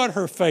know what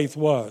her faith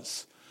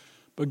was.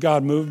 But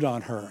God moved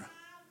on her.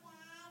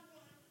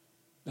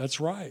 That's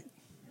right.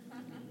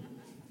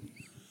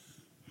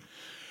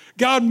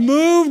 God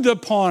moved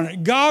upon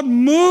it. God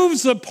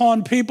moves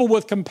upon people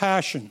with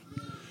compassion.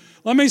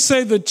 Let me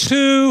say the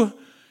two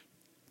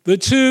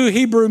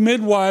Hebrew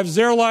midwives,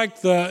 they're like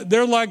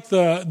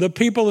the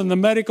people in the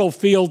medical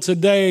field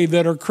today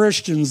that are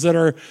Christians that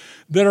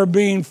are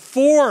being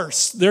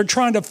forced. They're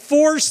trying to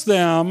force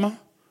them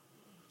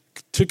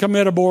to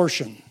commit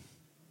abortion.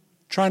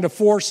 Trying to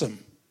force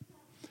them.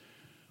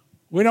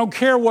 We don't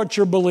care what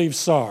your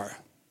beliefs are.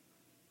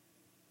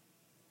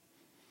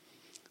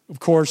 Of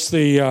course,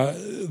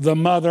 the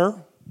mother.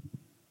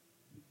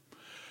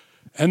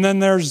 And then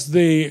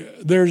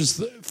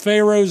there's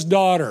Pharaoh's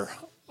daughter,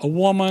 a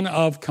woman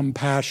of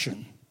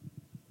compassion.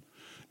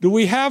 Do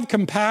we have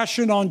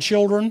compassion on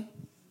children?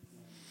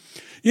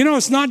 You know,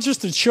 it's not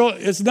just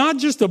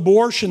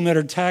abortion that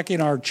are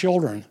attacking our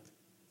children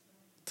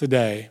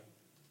today.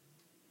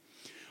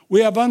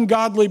 We have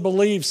ungodly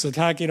beliefs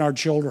attacking our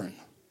children.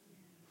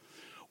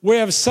 We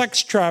have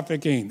sex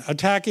trafficking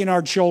attacking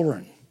our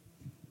children.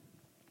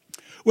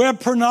 We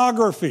have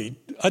pornography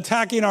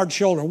attacking our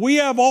children. We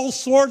have all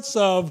sorts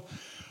of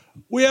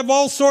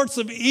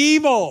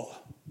evil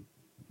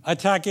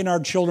attacking our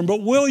children,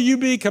 but will you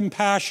be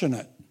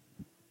compassionate?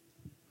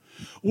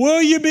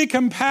 Will you be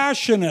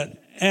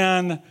compassionate?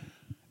 And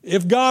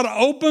if God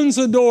opens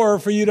a door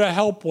for you to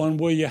help one,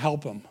 will you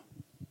help him?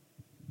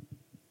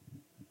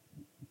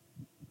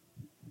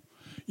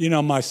 You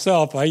know,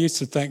 myself, I used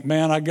to think,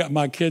 man,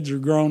 my kids are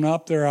grown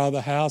up, they're out of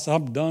the house,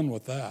 I'm done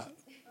with that.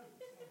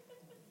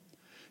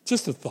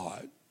 Just a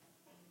thought.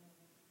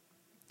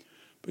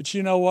 But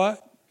you know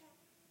what?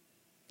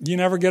 You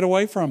never get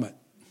away from it.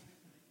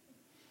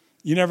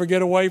 You never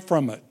get away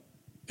from it.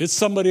 It's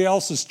somebody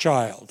else's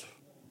child.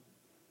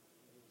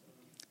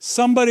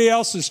 Somebody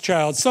else's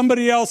child.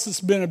 Somebody else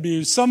that's been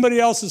abused. Somebody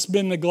else that's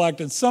been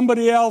neglected.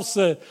 Somebody else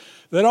that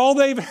all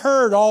they've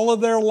heard all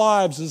of their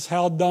lives is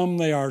how dumb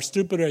they are,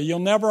 stupid they are. You'll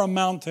never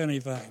amount to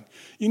anything.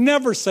 You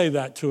never say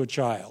that to a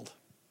child.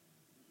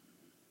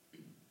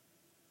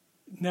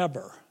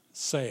 Never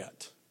say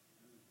it.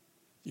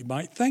 You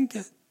might think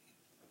it,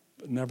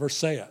 but never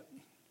say it.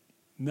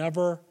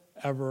 Never,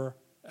 ever,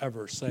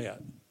 ever say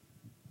it.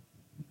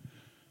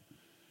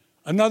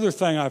 Another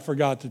thing I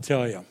forgot to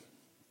tell you.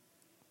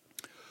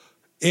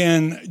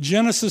 In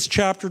Genesis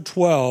chapter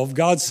 12,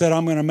 God said,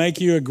 I'm going to make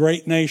you a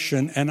great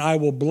nation, and I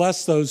will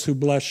bless those who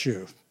bless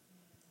you.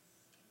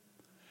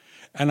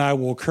 And I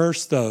will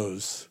curse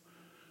those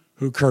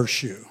who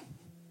curse you.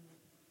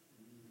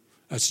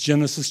 That's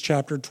Genesis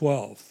chapter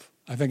 12.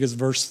 I think it's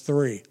verse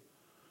 3.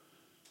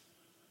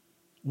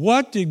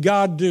 What did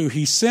God do?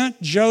 He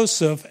sent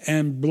Joseph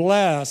and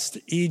blessed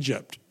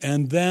Egypt.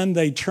 And then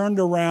they turned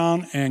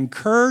around and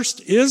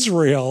cursed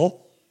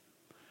Israel,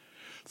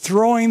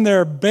 throwing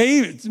their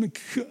babies,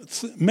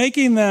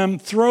 making them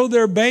throw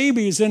their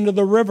babies into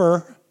the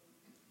river.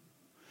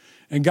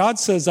 And God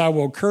says, I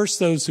will curse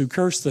those who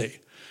curse thee.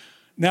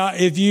 Now,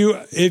 if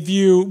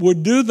you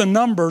would do the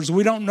numbers,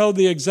 we don't know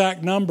the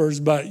exact numbers,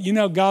 but you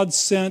know, God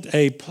sent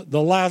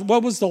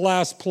what was the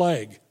last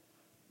plague?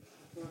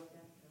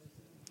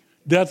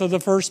 Death of the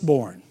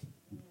firstborn.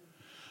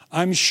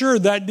 I'm sure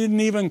that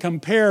didn't even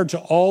compare to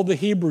all the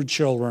Hebrew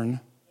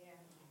children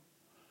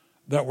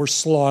that were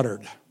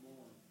slaughtered.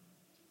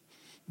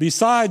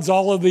 Besides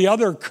all of the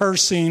other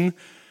cursing,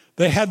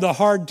 they had the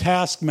hard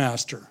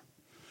taskmaster.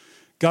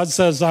 God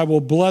says, I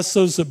will bless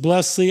those that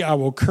bless thee. I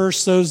will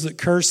curse those that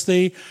curse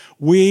thee.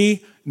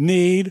 We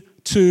need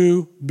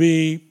to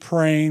be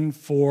praying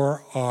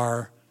for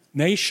our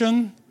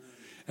nation,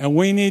 and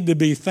we need to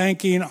be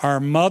thanking our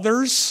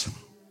mothers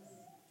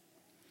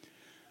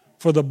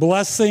for the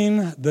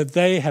blessing that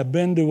they have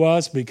been to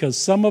us, because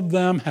some of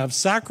them have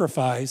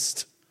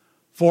sacrificed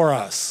for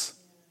us.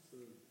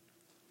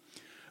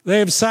 They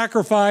have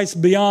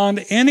sacrificed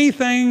beyond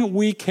anything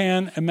we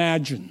can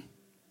imagine.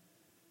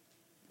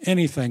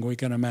 Anything we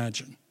can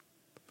imagine.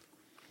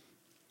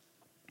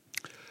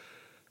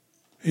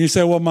 You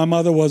say, well, my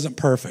mother wasn't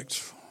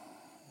perfect.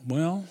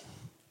 Well,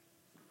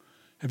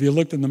 have you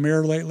looked in the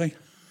mirror lately?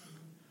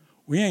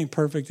 We ain't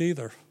perfect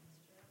either.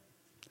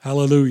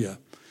 Hallelujah.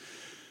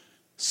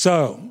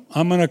 So,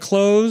 I'm going to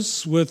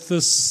close with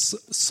this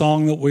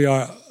song that we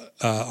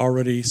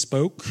already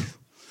spoke.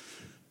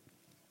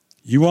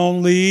 You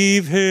won't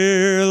leave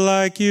here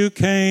like you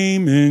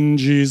came, in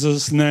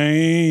Jesus'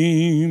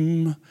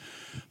 name.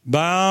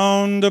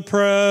 Bound,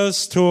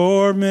 oppressed,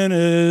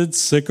 tormented,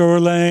 sick or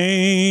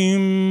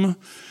lame.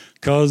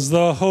 'Cause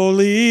the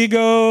Holy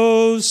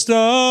Ghost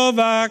of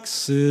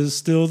Acts is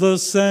still the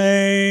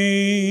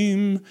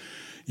same.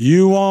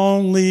 You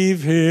won't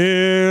leave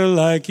here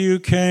like you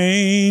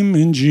came,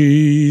 in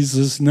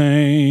Jesus'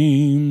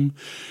 name.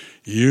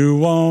 You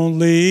won't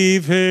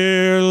leave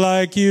here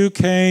like you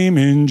came,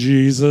 in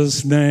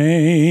Jesus'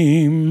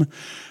 name.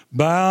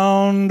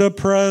 Bound,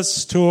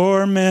 oppressed,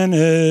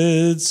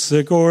 tormented,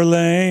 sick or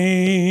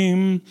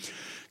lame.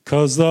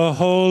 'Cause the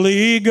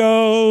Holy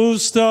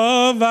Ghost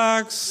of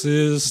Acts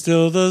is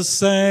still the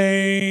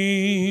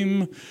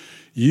same.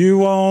 You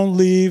won't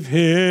leave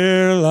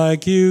here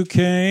like you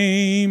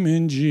came,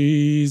 in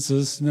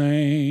Jesus'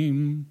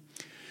 name.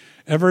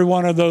 Every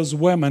one of those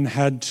women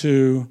had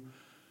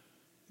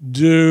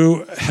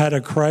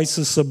a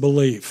crisis of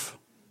belief.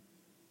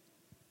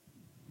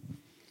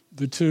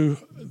 The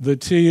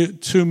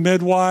two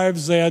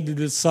midwives, they had to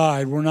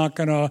decide, we're not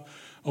going to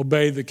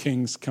obey the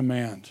king's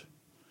command.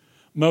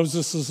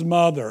 Moses'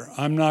 mother,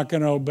 I'm not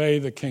going to obey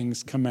the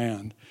king's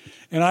command.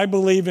 And I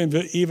believe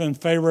even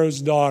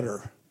Pharaoh's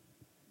daughter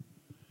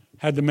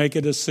had to make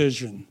a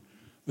decision.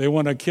 They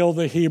want to kill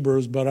the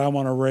Hebrews, but I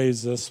want to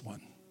raise this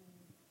one.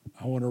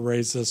 I want to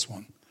raise this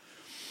one.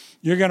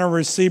 You're going to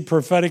receive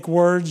prophetic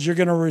words. You're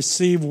going to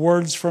receive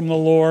words from the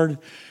Lord.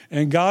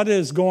 And God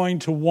is going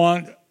to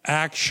want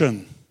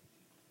action.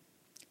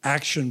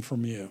 Action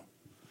from you.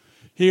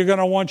 He's going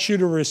to want you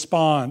to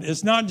respond.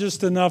 It's not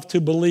just enough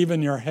to believe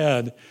in your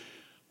head.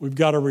 We've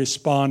got to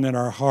respond in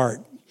our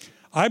heart.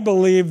 I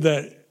believe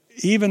that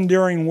even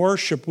during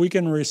worship, we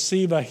can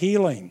receive a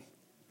healing.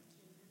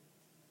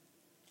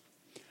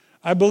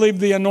 I believe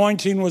the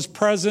anointing was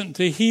present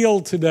to heal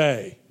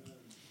today.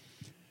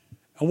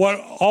 And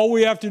all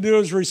we have to do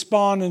is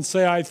respond and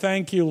say, I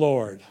thank you,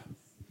 Lord.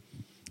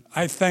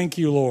 I thank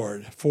you,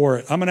 Lord, for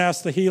it. I'm going to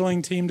ask the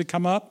healing team to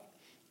come up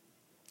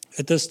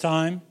at this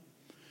time.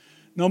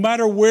 No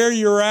matter where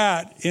you're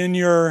at in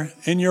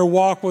your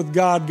walk with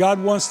God,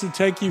 God wants to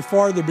take you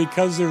farther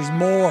because there's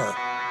more.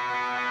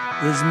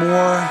 There's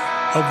more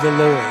of the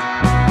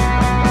Lord.